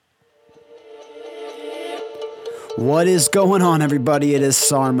What is going on, everybody? It is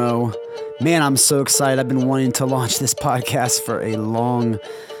Sarmo. Man, I'm so excited. I've been wanting to launch this podcast for a long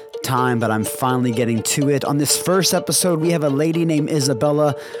time, but I'm finally getting to it. On this first episode, we have a lady named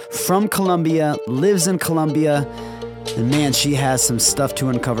Isabella from Colombia, lives in Colombia, and man, she has some stuff to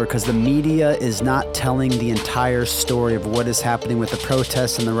uncover because the media is not telling the entire story of what is happening with the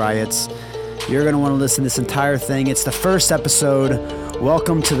protests and the riots. You're going to want to listen to this entire thing. It's the first episode.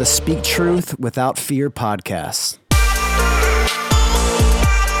 Welcome to the Speak Truth Without Fear podcast.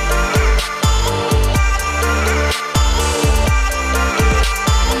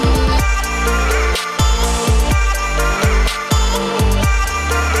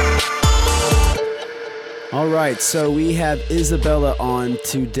 All right, so we have Isabella on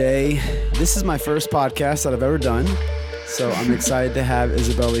today. This is my first podcast that I've ever done, so I'm excited to have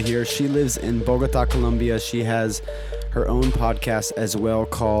Isabella here. She lives in Bogota, Colombia. She has her own podcast as well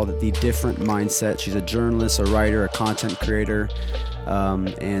called The Different Mindset. She's a journalist, a writer, a content creator,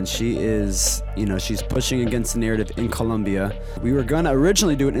 and she is, she's pushing against the narrative in Colombia. We were going to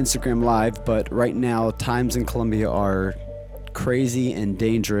originally do an Instagram Live, but right now times in Colombia are crazy and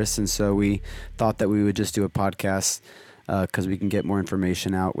dangerous, and so we thought that we would just do a podcast because we can get more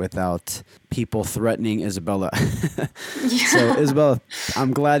information out without people threatening Isabella. Yeah. So Isabella,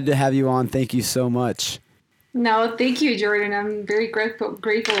 I'm glad to have you on. Thank you so much. No, thank you, Jordan. I'm very grateful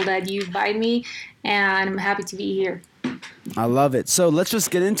that you invited me, and I'm happy to be here. I love it. So let's just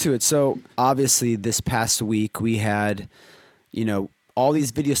get into it. So obviously this past week we had, all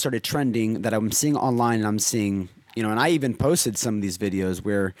these videos started trending that I'm seeing online, and I'm seeing, and I even posted some of these videos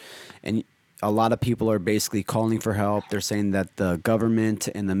where, and a lot of people are basically calling for help. They're saying that the government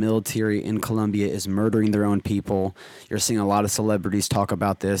and the military in Colombia is murdering their own people. You're seeing a lot of celebrities talk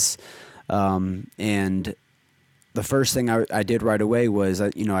about this. And the first thing I did right away was,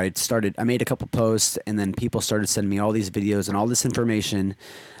 I made a couple posts, and then people started sending me all these videos and all this information.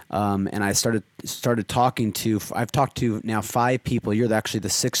 And I started talking to, I've talked to now 5 people. You're actually the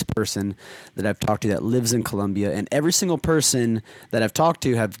 6th person that I've talked to that lives in Colombia. And every single person that I've talked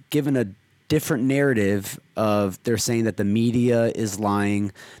to have given a different narrative of, they're saying that the media is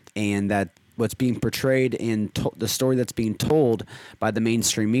lying and that what's being portrayed in the story that's being told by the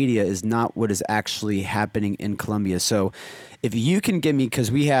mainstream media is not what is actually happening in Colombia. So if you can give me,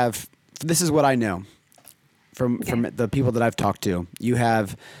 because this is what I know from the people that I've talked to. You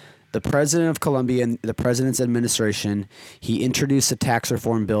have the president of Colombia and the president's administration. He introduced a tax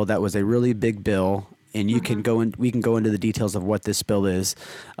reform bill that was a really big bill, and we can go into the details of what this bill is.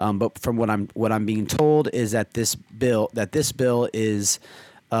 But from what I'm being told is that this bill is,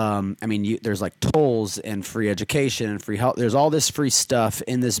 there's like tolls and free education and free health. There's all this free stuff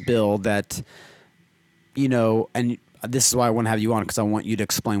in this bill that, and this is why I want to have you on, because I want you to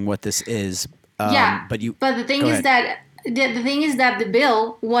explain what this is. But the thing is that the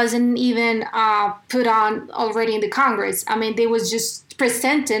bill wasn't even put on already in the Congress. They was just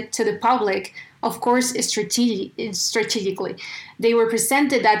presented to the public. Of course, strategically, they were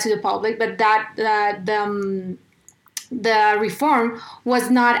presented that to the public, but the reform was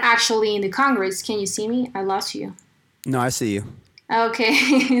not actually in the Congress. Can you see me? I lost you. No, I see you. Okay,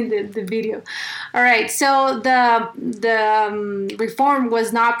 the video. All right, so the reform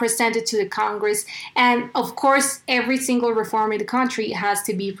was not presented to the Congress, and of course, every single reform in the country has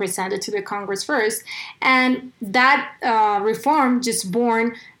to be presented to the Congress first, and that reform just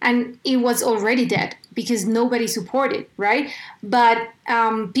born, and it was already dead because nobody supported, right? But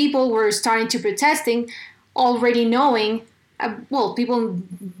people were starting to protesting, already knowing. People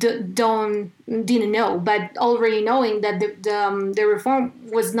didn't know, but already knowing that the reform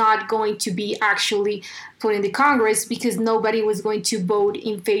was not going to be actually put in the Congress because nobody was going to vote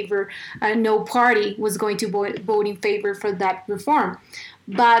in favor. No party was going to vote in favor for that reform.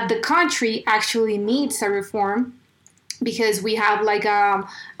 But the country actually needs a reform because we have like a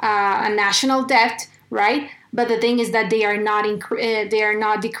national debt, right? But the thing is that they are not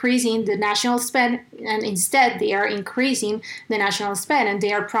decreasing the national spend, and instead they are increasing the national spend, and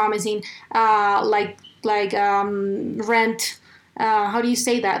they are promising rent. How do you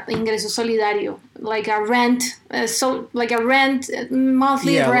say that? Ingreso solidario, like a rent,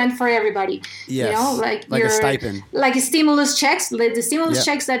 monthly rent for everybody. Yes. Like a stipend, like a stimulus checks. Like the stimulus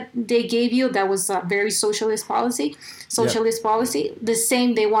checks that they gave you, that was a very socialist policy. The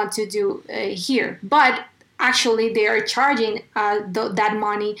same they want to do here, but actually they are charging that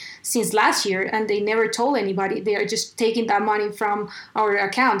money since last year, and they never told anybody. They are just taking that money from our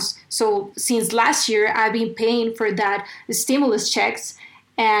accounts. So since last year, I've been paying for that stimulus checks,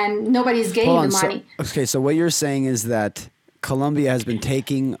 and nobody's getting the money. So what you're saying is that Colombia has been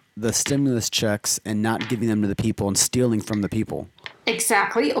taking the stimulus checks and not giving them to the people and stealing from the people.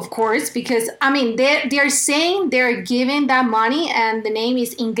 Exactly, of course, because I mean they're saying they're giving that money, and the name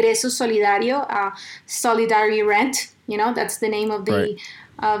is Ingreso Solidario, solidarity rent. You know, that's the name of Right.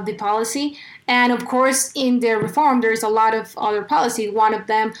 the policy. And of course, in their reform, there's a lot of other policies. One of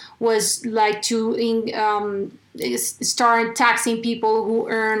them was like to start taxing people who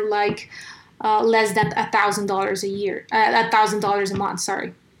earn like less than $1,000 a year, $1,000 a month.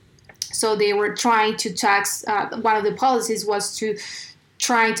 Sorry. So they were trying to tax. One of the policies was to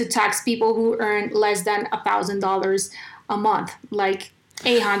trying to tax people who earn less than $1,000 a month, like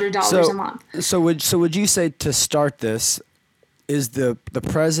 $800 a month. So would you say, to start this, is the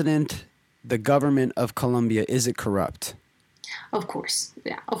president, the government of Colombia, is it corrupt? Of course,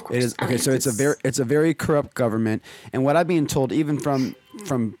 yeah, of course. It is. I Okay, mean, so it's a very corrupt government, and what I'm being told, even from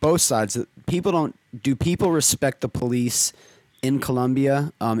both sides, that people respect the police in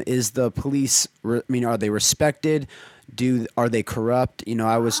Colombia? Is the police? Are they respected? Are they corrupt?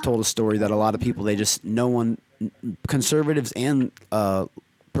 I was told a story that a lot of people, no one, conservatives and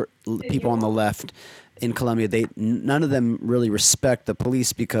people on the left in Colombia, none of them really respect the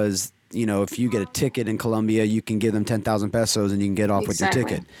police because if you get a ticket in Colombia, you can give them 10,000 pesos and you can get off with your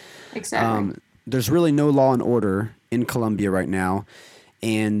ticket. Exactly. There's really no law and order in Colombia right now,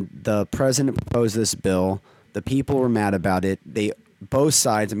 and the president proposed this bill. The people were mad about it. Both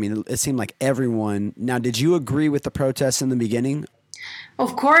sides. I mean, it seemed like everyone. Now, did you agree with the protests in the beginning?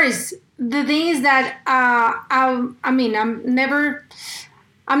 Of course. The thing is that I'm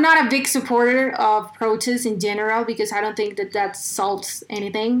not a big supporter of protests in general because I don't think that solves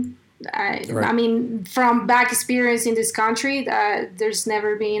anything. Right. I mean, from back experience in this country, there's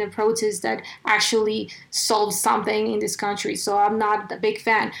never been a protest that actually solves something in this country. So I'm not a big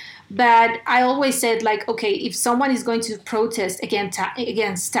fan. But I always said, like, okay, if someone is going to protest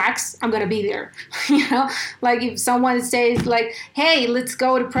against tax, I'm going to be there. Like if someone says, like, hey, let's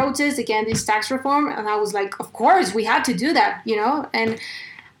go to protest against this tax reform. And I was like, of course, we have to do that,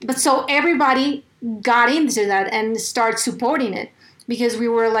 But so everybody got into that and started supporting it. Because we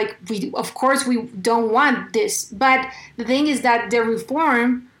were like, of course, we don't want this. But the thing is that the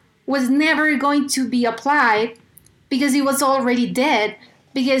reform was never going to be applied because it was already dead.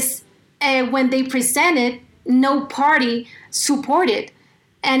 Because when they presented, no party supported.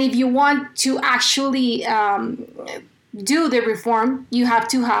 And if you want to actually do the reform, you have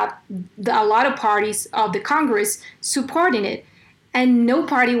to have a lot of parties of the Congress supporting it. And no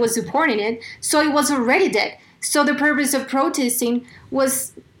party was supporting it. So it was already dead. So the purpose of protesting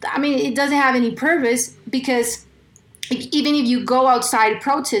it doesn't have any purpose because even if you go outside and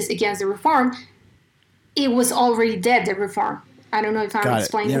protest against the reform, it was already dead, the reform. I don't know if I'm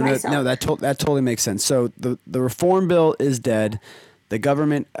explaining myself. No, that totally makes sense. So the reform bill is dead. The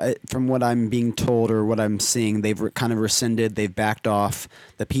government, from what I'm being told or what I'm seeing, they've kind of rescinded, they've backed off.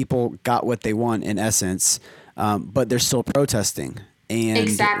 The people got what they want in essence, but they're still protesting. And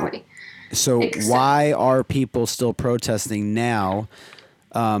exactly. So why are people still protesting now?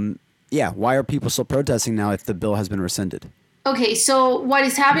 Why are people still protesting now if the bill has been rescinded? Okay, so what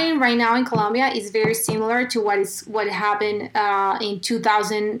is happening right now in Colombia is very similar to what happened in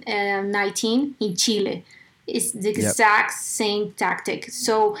 2019 in Chile. It's the exact same tactic.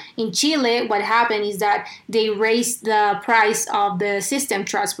 So in Chile, what happened is that they raised the price of the system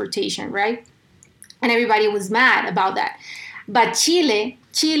transportation, right? And everybody was mad about that. But Chile,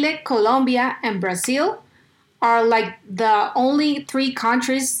 Colombia, and Brazil are like the only three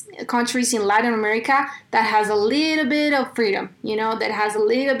countries in Latin America that has a little bit of freedom, that has a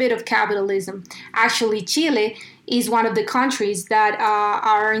little bit of capitalism. Actually, Chile is one of the countries that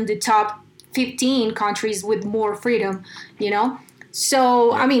are in the top 15 countries with more freedom,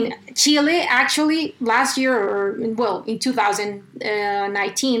 So, Chile actually last year, in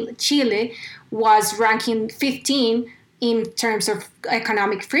 2019, Chile was ranking 15 in terms of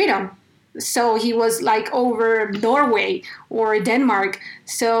economic freedom. So he was like over Norway or Denmark.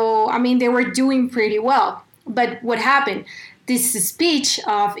 So, they were doing pretty well. But what happened? This speech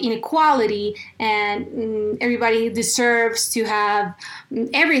of inequality and everybody deserves to have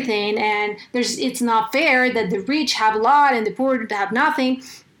everything. And it's not fair that the rich have a lot and the poor have nothing.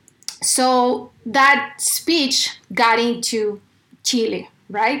 So that speech got into Chile,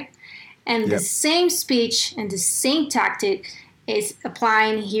 right? And the same speech and the same tactic is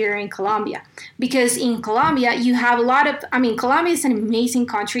applying here in Colombia. Because in Colombia, you have a lot of, Colombia is an amazing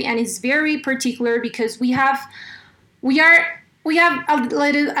country and it's very particular because we have a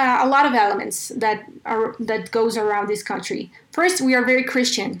lot of elements that goes around this country. First, we are very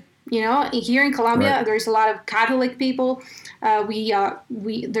Christian. You know, here in Colombia, Right. there's a lot of Catholic people.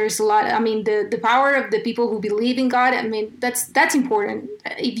 We there's a lot. I mean, the power of the people who believe in God. I mean, that's important.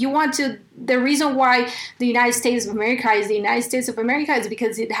 If you want to, the reason why the United States of America is the United States of America is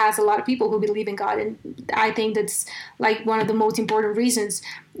because it has a lot of people who believe in God, and I think that's like one of the most important reasons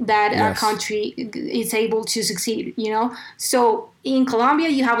that a Yes. country is able to succeed. You know, so in Colombia,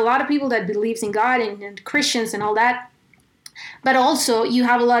 you have a lot of people that believes in God and Christians and all that, but also you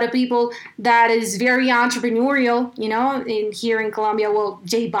have a lot of people that is very entrepreneurial, you know, in here in Colombia. Well,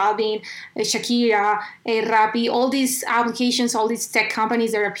 J Balvin, Shakira, Rappi, all these applications, all these tech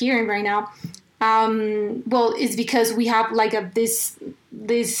companies that are appearing right now. Well, it's because we have like this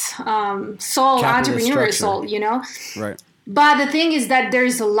soul, Capitalist entrepreneurial structure. soul, you know. Right. But the thing is that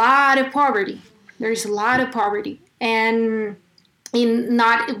there's a lot of poverty. There's a lot of poverty, and in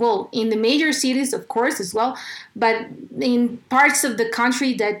not well in the major cities, of course, as well, but in parts of the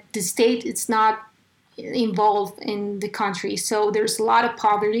country that the state is not involved in the country. So there's a lot of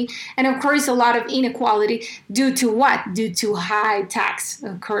poverty, and of course a lot of inequality due to what? Due to high tax,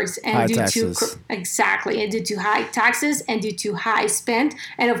 of course, and High due taxes. to exactly, and due to high taxes, and due to high spend,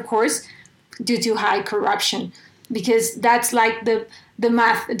 and of course due to high corruption, because that's like the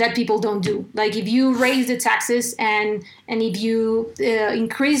math that people don't do. Like if you raise the taxes and if you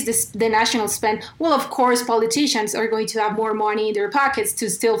increase the national spend, well, of course politicians are going to have more money in their pockets to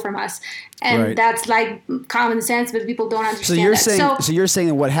steal from us, and Right. that's like common sense, but people don't So understand you're that. saying so you're saying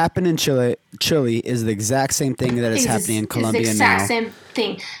that what happened in Chile is the exact same thing that is happening in It's Colombia the exact now. same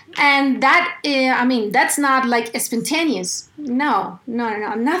thing, and that I mean that's not like spontaneous. No,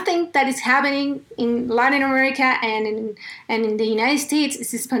 nothing that is happening in Latin America and in the United States is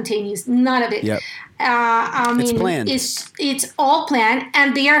spontaneous. None of it. Yep. I mean, It's planned. it's all planned,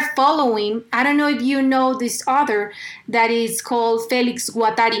 and they are following. I don't know if you know this author that is called Felix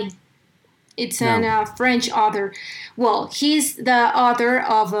Guattari. It's No. an French author. Well, he's the author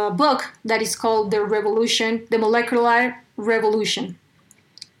of a book that is called The Revolution, The Molecular Revolution.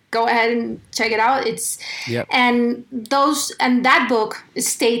 Go ahead and check it out. It's Yep. and that book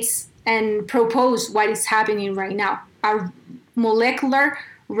states and propose what is happening right now. A molecular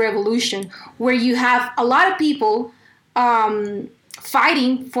revolution where you have a lot of people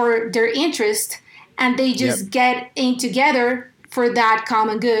fighting for their interest, and they just Yep. get in together for that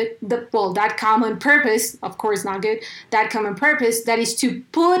common good, that common purpose, of course not good, that common purpose that is to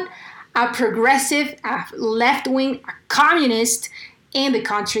put a progressive, a left-wing, a communist in the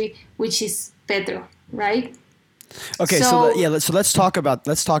country, which is Petro, right? Okay, So- so let's talk about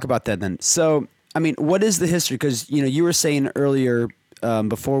that then. So, I mean, what is the history? Because you were saying earlier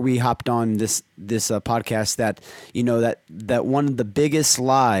before we hopped on this podcast that that one of the biggest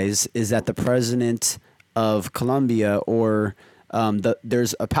lies is that the president of Colombia or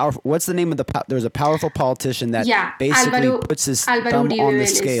there's a powerful. What's the name of there's a powerful politician that Yeah, basically Álvaro- puts his Álvaro thumb Uribe on the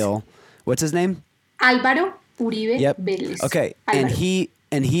Vélez. scale. What's his name? Álvaro Uribe Yep. Vélez. Okay, and Álvaro.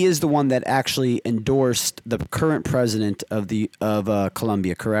 he is the one that actually endorsed the current president of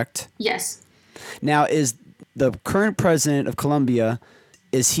Colombia, correct? Yes. Now, is the current president of Colombia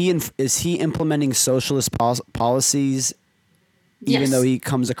is he implementing socialist policies? Even Yes. though he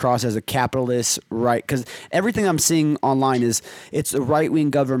comes across as a capitalist, right? Because everything I'm seeing online is it's a right wing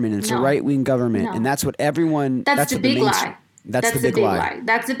government. It's a No. right wing government, No. and that's what everyone. That's the what big mainstream- lie. That's the big lie.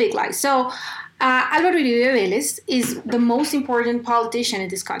 That's the big lie. So, Álvaro Uribe Vélez is the most important politician in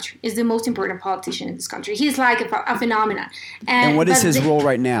this country. Is the most important politician in this country. He's like a phenomenon. And what is but his the- role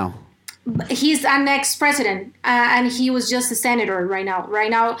right now? He's an ex-president, and he was just a senator right now. Right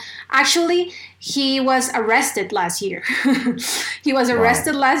now, actually, he was arrested last year. He was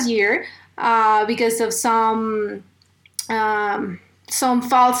arrested last year because of some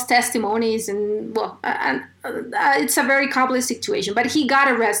false testimonies, and it's a very complex situation. But he got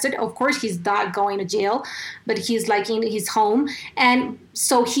arrested. Of course, he's not going to jail, but he's like in his home, and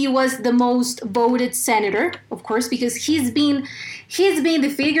so he was the most voted senator, of course, because he's been the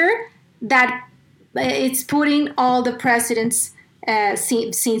figure that it's putting all the presidents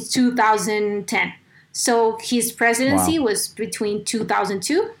since 2010. So his presidency Wow. was between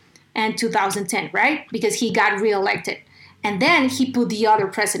 2002 and 2010, right? Because he got reelected. And then he put the other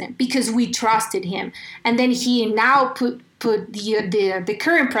president because we trusted him. And then he now put the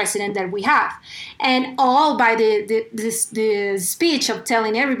current president that we have, and all by the speech of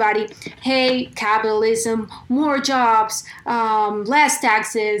telling everybody, hey, capitalism, more jobs, less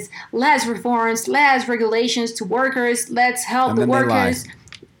taxes, less reforms, less regulations to workers, let's help And the then they lie. workers.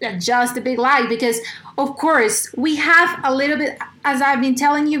 Just a big lie, because of course we have a little bit, as I've been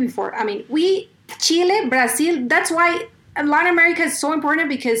telling you before. I mean, Chile, Brazil, that's why Latin America is so important,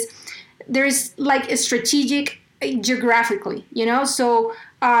 because there's like a strategic geographically, so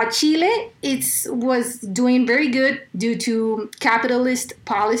Chile was doing very good due to capitalist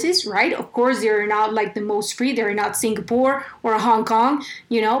policies, right? Of course, they're not like the most free. They're not Singapore or Hong Kong,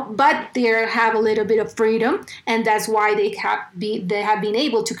 but they have a little bit of freedom, and that's why they have been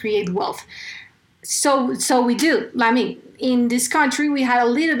able to create wealth. So we do. I mean, in this country, we had a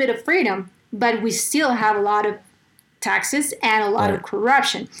little bit of freedom, but we still have a lot of taxes and a lot of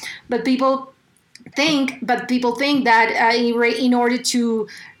corruption. But people think that in order to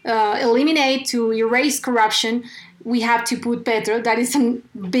erase corruption, we have to put Petro, that is a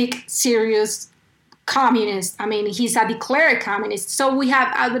big, serious communist. I mean, he's a declared communist. So we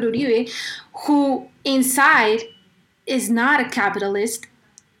have Álvaro Uribe, who inside is not a capitalist.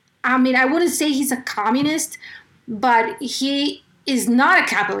 I mean, I wouldn't say he's a communist, but he is not a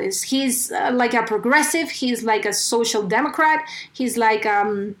capitalist. He's like a progressive. He's like a social democrat. He's like,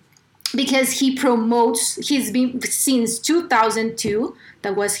 because he's been, since 2002,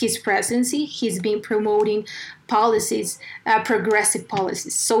 that was his presidency, he's been promoting policies, progressive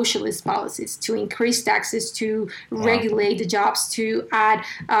policies, socialist policies, to increase taxes, to regulate the jobs, to add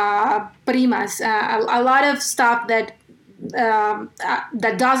primas, a lot of stuff that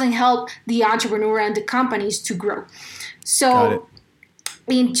doesn't help the entrepreneur and the companies to grow. So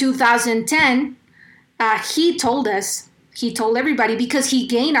in 2010, he told everybody, because he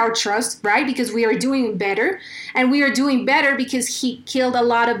gained our trust, right? Because we are doing better, and we are doing better because he killed a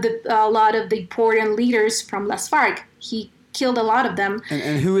lot of the important leaders from Las FARC. He killed a lot of them.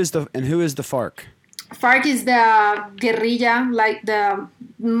 And who is the FARC? FARC is the guerrilla, like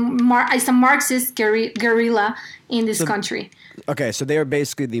it's a Marxist guerrilla in this country. Okay, so they are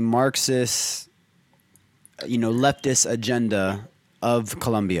basically the Marxist, leftist agenda of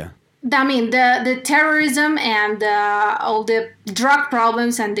Colombia. I mean, the terrorism and all the drug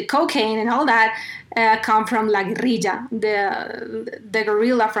problems and the cocaine and all that come from La Guerrilla, the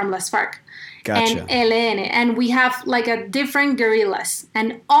guerrilla from Las FARC. Gotcha. And ELN. And we have like a different guerrillas,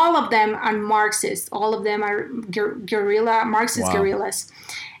 and all of them are Marxist. All of them are Marxist guerrillas.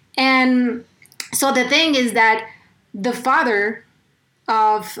 And so the thing is that the father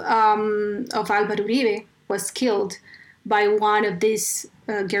of Álvaro Uribe was killed by one of these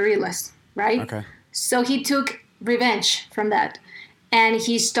guerrillas, right? Okay. So he took revenge from that, and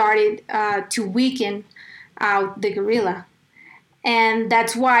he started to weaken out the guerrilla. And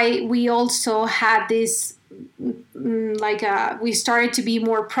that's why we also had this, we started to be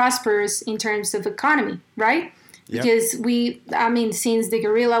more prosperous in terms of economy, right? Yep. Because since the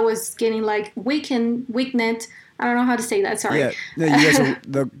guerrilla was getting weakened, I don't know how to say that, sorry. Yeah,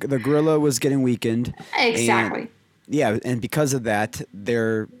 the guerrilla was getting weakened. Exactly. And because of that,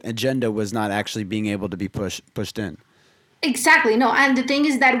 their agenda was not actually being able to be pushed in. Exactly. No, and the thing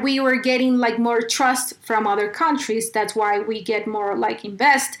is that we were getting more trust from other countries. That's why we get more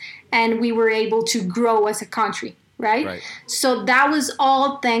invest, and we were able to grow as a country, right? So that was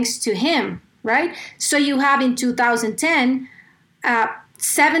all thanks to him, right? So you have in 2010,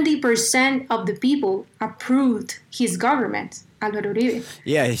 70% of the people approved his government, Álvaro Uribe.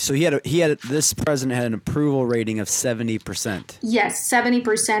 Yeah, so this president had an approval rating of 70%. Yes,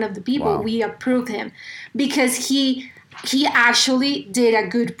 70% of the people, we approved him because he actually did a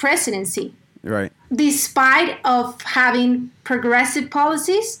good presidency. Right. Despite of having progressive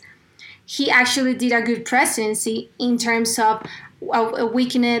policies, he actually did a good presidency in terms of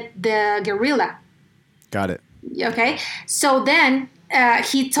weakening the guerrilla. Got it. Okay. So then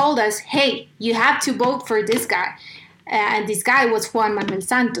he told us, hey, you have to vote for this guy. And this guy was Juan Manuel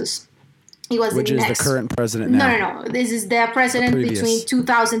Santos. He was Which is the current president now. No. This is the president between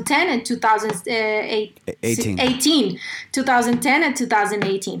 2010 and 2018. 2010 and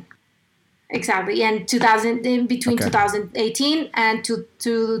 2018. Exactly. And between 2018 and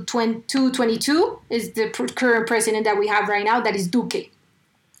 2022 is the current president that we have right now, that is Duque.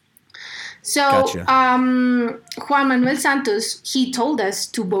 So gotcha. Juan Manuel Santos, he told us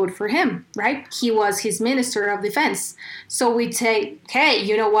to vote for him, right? He was his Minister of Defense. So we'd say, hey,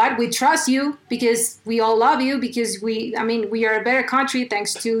 you know what? We trust you because we all love you, because we are a better country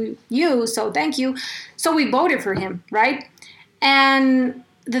thanks to you. So thank you. So we voted for him, right? And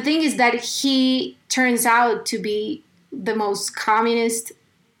the thing is that he turns out to be the most communist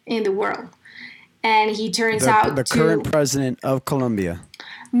in the world. And he turns out the current president of Colombia.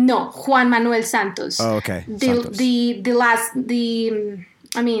 No, Juan Manuel Santos. Oh, okay. The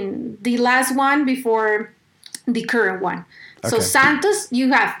last one before the current one. Okay. So Santos,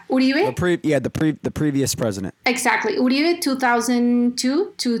 you have Uribe. The previous president. Exactly. Uribe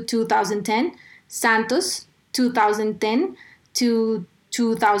 2002 to 2010. Santos 2010 to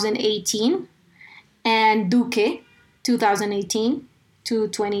 2018, and Duque 2018 to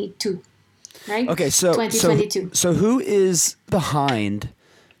 22, right? Okay, so 2022. so who is behind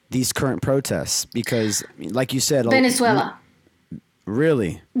these current protests? Because, like you said, Venezuela.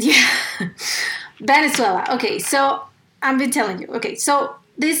 Really? Yeah. Venezuela. Okay, so I've been telling you. Okay, so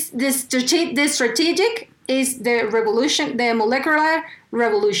this strategic is the revolution, the molecular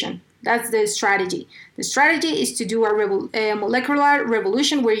revolution. That's the strategy. The strategy is to do a molecular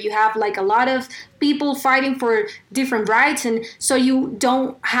revolution where you have like a lot of people fighting for different rights, and so you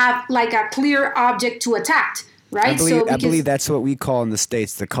don't have like a clear object to attack, right? I believe that's what we call in the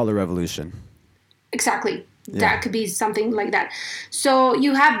States the color revolution. Exactly. Yeah. That could be something like that. So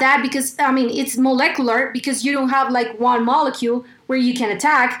you have that because, I mean, it's molecular because you don't have like one molecule where you can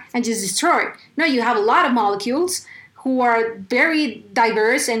attack and just destroy it. No, you have a lot of molecules who are very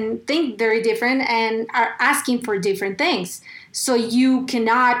diverse and think very different and are asking for different things. So you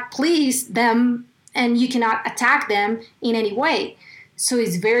cannot please them and you cannot attack them in any way. So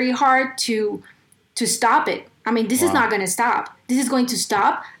it's very hard to stop it. I mean, this is not going to stop. This is going to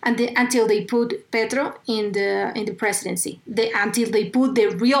stop until they put Petro in the presidency. Until they put the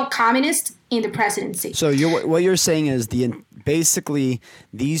real communist in the presidency. So what you're saying is basically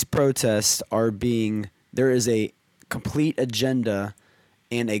these protests there is a complete agenda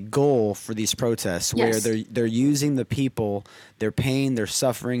and a goal for these protests where they're using the people, their pain, their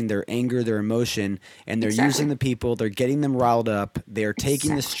suffering, their anger, their emotion, and they're using the people, they're getting them riled up, they're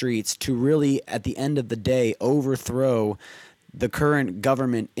taking the streets to really, at the end of the day, overthrow the current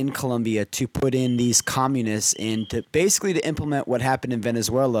government in Colombia to put in these communists and to basically to implement what happened in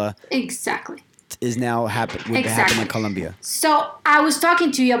Venezuela. Exactly. Is now happen in Colombia. So I was talking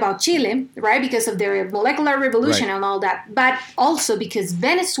to you about Chile, right? Because of their molecular revolution and all that, but also because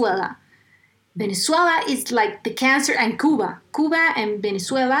Venezuela is like the cancer, and Cuba and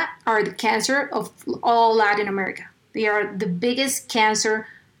Venezuela are the cancer of all Latin America. They are the biggest cancer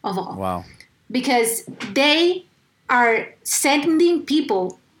of all. Wow. Because they are sending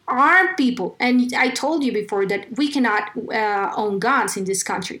people, armed people, and I told you before that we cannot own guns in this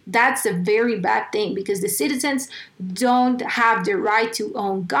country. That's a very bad thing because the citizens don't have the right to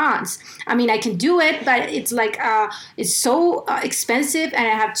own guns. I mean, I can do it, but it's like it's so expensive, and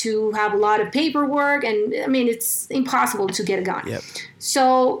I have to have a lot of paperwork, and I mean, it's impossible to get a gun. Yep.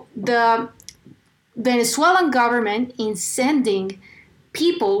 So the Venezuelan government is sending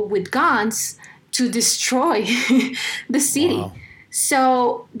people with guns to destroy the city. Wow.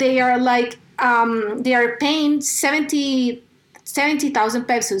 So they are like, they are paying 70,000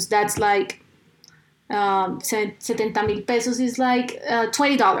 pesos. That's like 70,000 pesos is like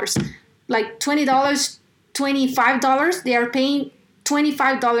 $20. Like $20, $25. They are paying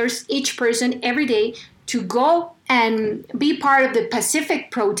 $25 each person every day to go and be part of the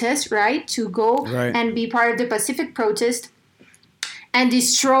Pacific protest, right? To go and be part of the Pacific protest and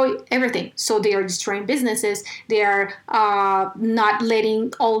destroy everything. So they are destroying businesses. They are not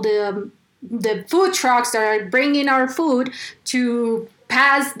letting all the food trucks that are bringing our food to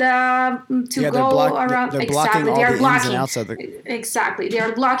pass around. They're blocking all the ins and outs of Exactly. They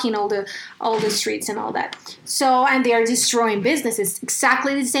are blocking all the streets and all that. So, and they are destroying businesses.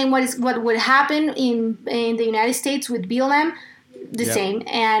 Exactly the same what would happen in the United States with BLM. The same.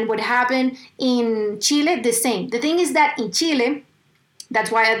 And what happened in Chile, the same. The thing is that in Chile, that's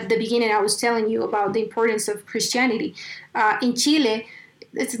why at the beginning I was telling you about the importance of Christianity. In Chile,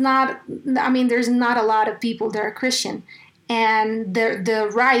 there's not a lot of people that are Christian. And the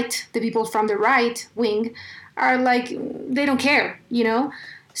people from the right wing are like, they don't care, you know?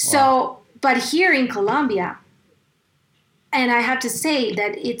 So, but here in Colombia, and I have to say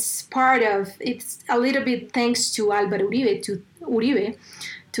that it's a little bit thanks to Álvaro Uribe,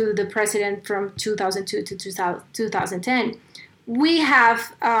 to the president from 2002 to 2010, we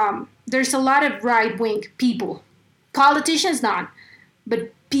have, there's a lot of right-wing people, politicians not,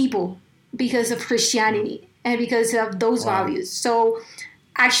 but people, because of Christianity and because of those values. So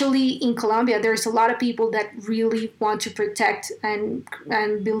actually in Colombia, there's a lot of people that really want to protect and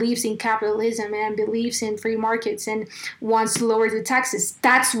believes in capitalism and believes in free markets and wants to lower the taxes.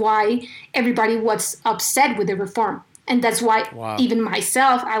 That's why everybody was upset with the reform. And that's why even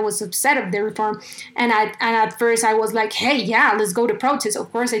myself, I was upset of the reform. And at first I was like, hey, yeah, let's go to protest. Of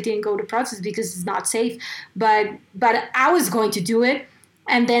course, I didn't go to protest because it's not safe. But I was going to do it.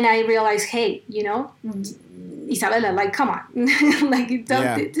 And then I realized, hey, you know, Isabella, like, come on. Like,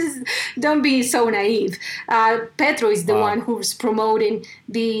 don't be so naive. Petro is the one who's promoting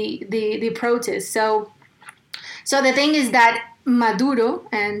the protest. So the thing is that Maduro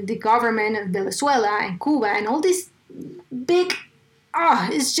and the government of Venezuela and Cuba and all these big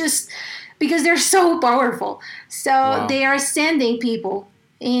it's just because they're so powerful. So Wow. they are sending people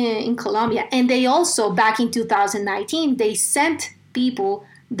in Colombia, and they also back in 2019 they sent people.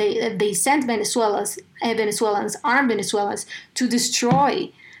 They sent Venezuelans, armed Venezuelans, to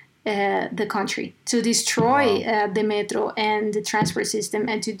destroy the country, to destroy the metro and the transport system,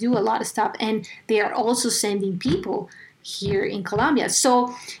 and to do a lot of stuff. And they are also sending people here in Colombia.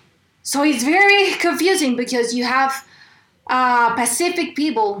 So it's very confusing because you have Pacific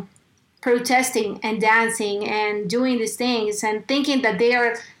people protesting and dancing and doing these things and thinking that they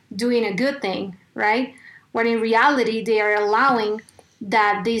are doing a good thing, right? When in reality, they are allowing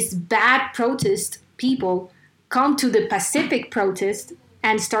that these bad protest people come to the Pacific protest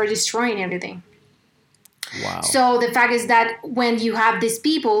and start destroying everything. Wow. So the fact is that when you have these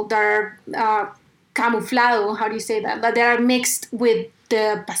people that are camuflado, how do you say that? That they are mixed with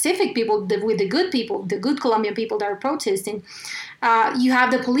the Pacific people, with the good people, the good Colombian people that are protesting, you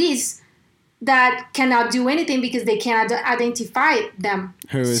have the police that cannot do anything because they cannot identify them.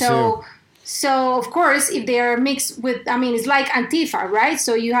 Who is who? So of course, if they are mixed with, I mean, it's like Antifa, right?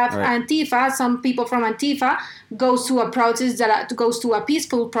 So you have Right. Antifa. Some people from Antifa goes to a protest goes to a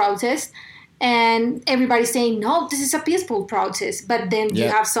peaceful protest, and everybody's saying no, this is a peaceful protest. But then you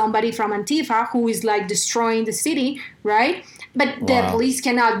Yep. have somebody from Antifa who is like destroying the city, right? But the Wow. police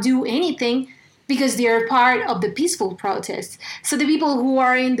cannot do anything because they are part of the peaceful protest. So the people who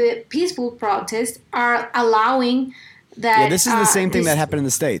are in the peaceful protest are allowing that. Yeah, this is the same thing this- that happened in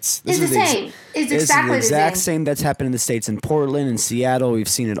the States. This It's is the same. It's This exactly is the the exact same. same that's happened in the States, in Portland and Seattle. We've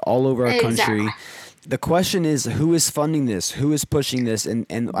seen it all over our country. Exactly. The question is, who is funding this? Who is pushing this? And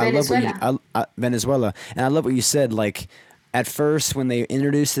I love what Venezuela. And I love what you said. Like, at first, when they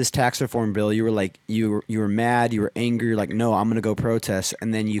introduced this tax reform bill, you were like, you were mad, you were angry. You're like, no, I'm gonna go protest.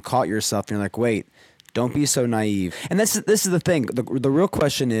 And then you caught yourself, and you're like, wait, don't be so naive. And this is the thing. The real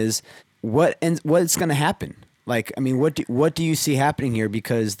question is, what's gonna happen? Like, I mean, what do you see happening here?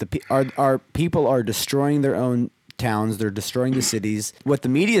 Because our people are destroying their own towns. They're destroying the cities. What the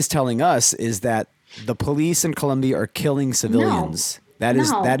media is telling us is that the police in Colombia are killing civilians. No.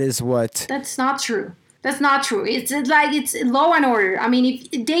 That is what. That's not true. That's not true. It's like it's law and order. I mean,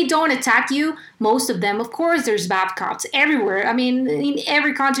 if they don't attack you, most of them, of course, there's bad cops everywhere. I mean, in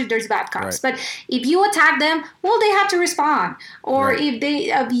every country, there's bad cops. Right. But if you attack them, well, they have to respond. Or Right.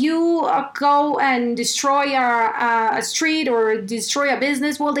 if you go and destroy a street or destroy a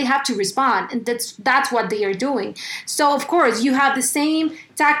business, well, they have to respond, and that's what they are doing. So of course, you have the same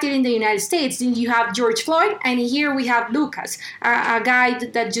tactic in the United States. You have George Floyd, and here we have Lucas, a guy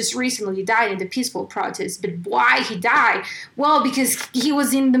that just recently died in the peaceful protest. But why he died? Well, because he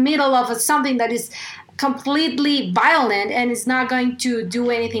was in the middle of something that is completely violent and is not going to do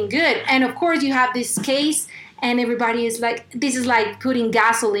anything good. And of course, you have this case, and everybody is like, this is like putting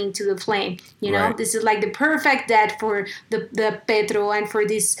gasoline to the flame. You know, Right. this is like the perfect death for the Petro and for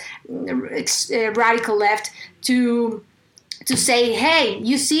this radical left to say, hey,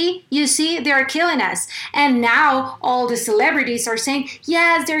 you see, they're killing us. And now all the celebrities are saying,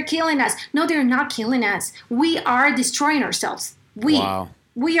 yes, they're killing us. No, they're not killing us. We are destroying ourselves. Wow.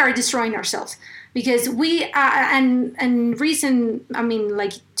 We are destroying ourselves because we and recent, I mean,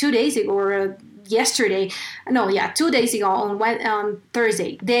 like 2 days ago or yesterday, 2 days ago on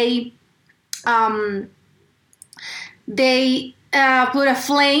Thursday, they put a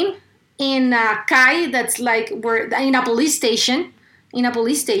flame in a CAI, that's like where in a police station,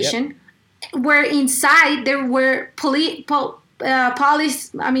 where inside there were police.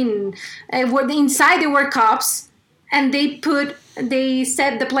 I mean, where inside there were cops, and they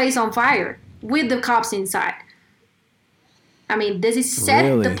set the place on fire with the cops inside. I mean, this is set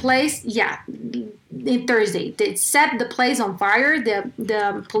Really? the place. Yeah, in Thursday they set the place on fire,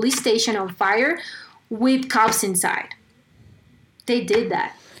 the police station on fire, with cops inside. They did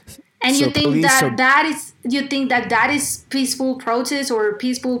that. And So you think police that is peaceful protest or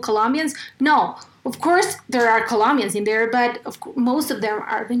peaceful Colombians? No, of course there are Colombians in there, but most of them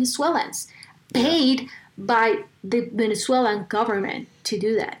are Venezuelans, paid by the Venezuelan government to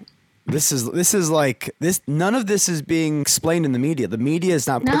do that. This is like this. None of this is being explained in the media. The media is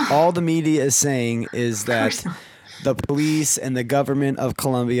not. No. All the media is saying is that not. the police and the government of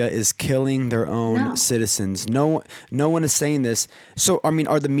Colombia is killing their own No. citizens. No one is saying this. So, I mean,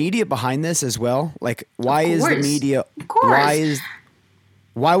 are the media behind this as well? Like, why is the course. media? Of course.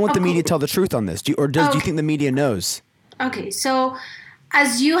 Why won't the Of media course. tell the truth on this? Do you think the media knows? Okay, so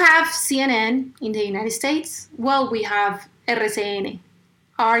as you have CNN in the United States, well, we have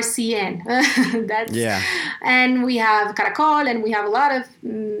RCN. That's, Yeah. And we have Caracol, and we have a lot of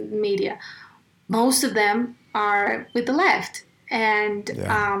media. Most of them are with the left, and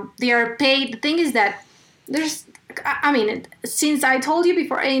Yeah. they are paid. The thing is that there's, I mean, since I told you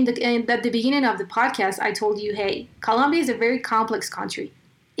before at the beginning of the podcast, I told you, hey, Colombia is a very complex country.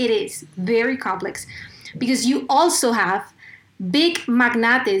 It is very complex because you also have big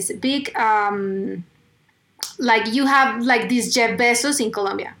magnates, big like you have like these Jeff Bezos in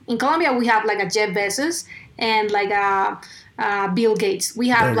Colombia. In Colombia, we have like a Jeff Bezos and like a Bill Gates. We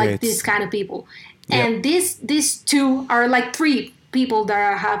have Bill like Gates. these kind of people, Yep. and these two are like three people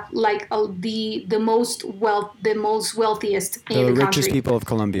that have like the most wealthiest in The the richest country, people of the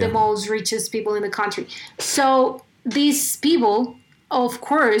Colombia. most richest people in the country. So these people, of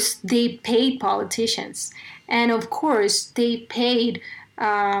course, they paid politicians, and of course, they paid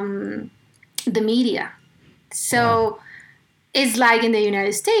the media. Wow. So it's like in the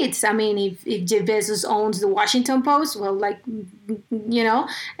United States. I mean, if Jeff Bezos owns the Washington Post, well, like,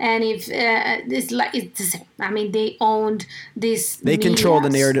 and if it's the same. I mean, they owned this. They control the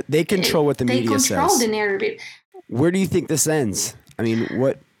medias. narrative. They control what the They media control says. the narrative. Where do you think this ends? I mean,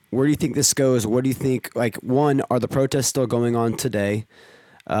 where do you think this goes? What do you think? Like, one, are the protests still going on today?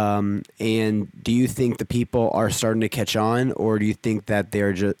 And do you think the people are starting to catch on, or do you think that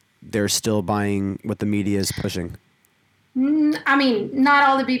they're still buying what the media is pushing? I mean, not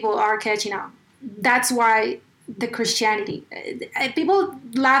all the people are catching up. That's why the Christianity. People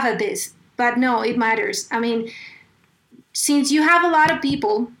laugh at this, but no, it matters. I mean, since you have a lot of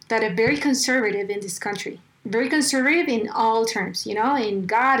people that are very conservative in this country, very conservative in all terms, in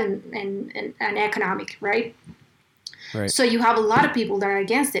God and economic, right? Right. So you have a lot of people that are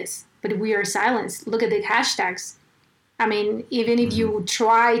against this, but we are silenced. Look at the hashtags. I mean, even if you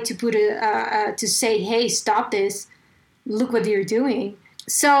try to put to say, "Hey, stop this," look what you're doing.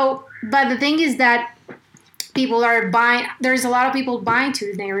 So, but the thing is that people are buying. There's a lot of people buying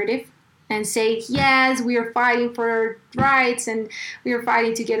to the narrative and say, "Yes, we are fighting for our rights and we are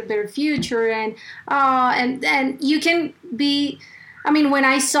fighting to get a better future." And you can be. I mean, when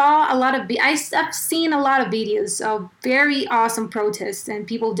I saw a lot of, I've seen a lot of videos of very awesome protests and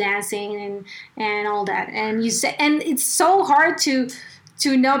people dancing and all that. And you say, and it's so hard to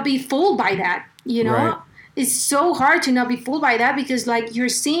not be fooled by that. Right. It's so hard to not be fooled by that because like you're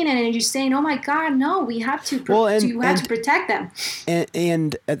seeing it and you're saying, "Oh my God, no, we have to, you have to protect them."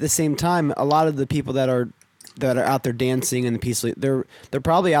 And at the same time, a lot of the people that are out there dancing and peacefully, they're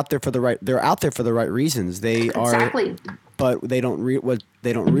probably out there for the right. They're out there for the right reasons. They are. Exactly. But they don't what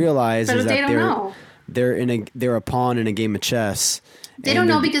they don't realize But is they that don't know. they're a pawn in a game of chess. They don't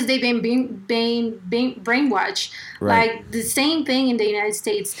know because they've been brainwashed. Right. Like the same thing in the United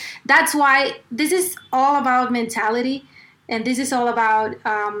States. That's why this is all about mentality, and this is all about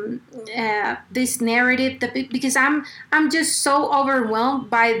this narrative. Because I'm just so overwhelmed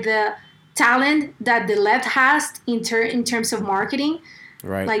by the talent that the left has in terms of marketing.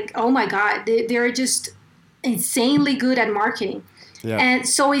 Right. Like, oh my God, they're just insanely good at marketing. Yeah. And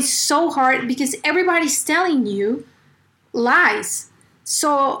so it's so hard because everybody's telling you lies.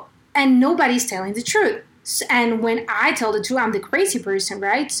 So, and nobody's telling the truth. And when I tell the truth, I'm the crazy person,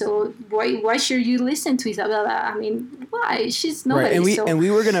 right? So why should you listen to Isabella? I mean, why? She's nobody. Right. So. And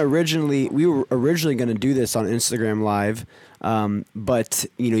we were originally gonna do this on Instagram Live, but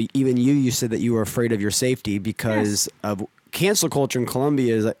even you said that you were afraid of your safety because of cancel culture in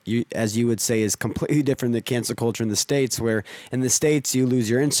Colombia is, as you would say, is completely different than cancel culture in the States, where in the States you lose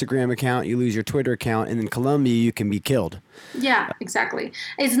your Instagram account, you lose your Twitter account, and in Colombia you can be killed. Yeah, exactly.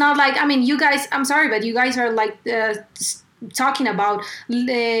 It's not like, I mean, you guys, I'm sorry, but you guys are like talking about,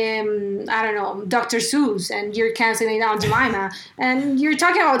 I don't know, Dr. Seuss, and you're canceling Aunt Jemima, and you're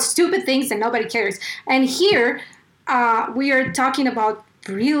talking about stupid things and nobody cares. And here we are talking about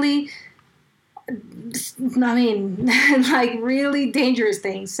really, I mean, like really dangerous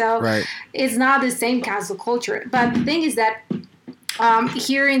things. So Right. It's not the same cancel culture. But the thing is that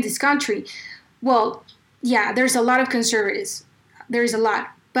here in this country, well, yeah, there's a lot of conservatives. There's a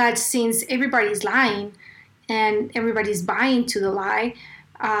lot. But since everybody's lying and everybody's buying to the lie,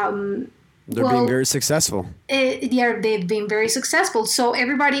 They're being very successful. They've been very successful. So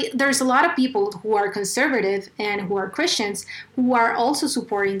there's a lot of people who are conservative and who are Christians who are also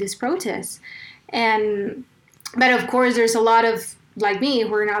supporting these protests. But of course, there's a lot of, like me,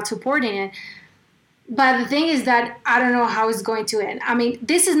 who are not supporting it. But the thing is that I don't know how it's going to end. I mean,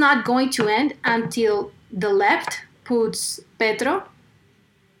 this is not going to end until the left puts Petro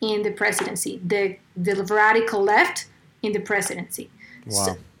in the presidency, the radical left in the presidency.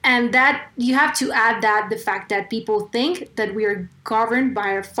 Wow. And that you have to add that the fact that people think that we are governed by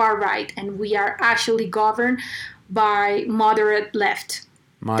a far right and we are actually governed by moderate left.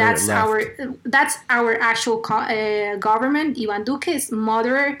 Moderate That's our actual government. Ivan Duque is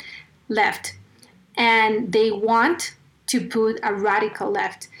moderate left, and they want to put a radical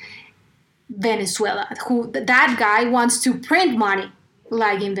left. Venezuela, that guy wants to print money,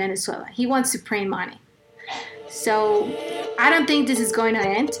 like in Venezuela. He wants to print money. So I don't think this is going to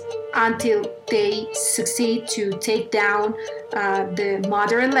end until they succeed to take down the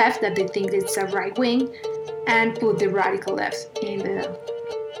moderate left that they think it's a right wing, and put the radical left in the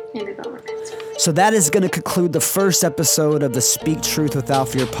government. So that is going to conclude the first episode of the Speak Truth Without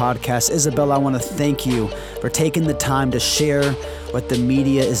Fear podcast. Isabella, I want to thank you for taking the time to share what the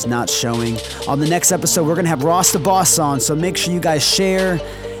media is not showing. On the next episode, we're going to have Ross the Boss on, so make sure you guys share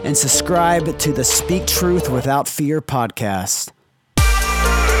and subscribe to the Speak Truth Without Fear podcast.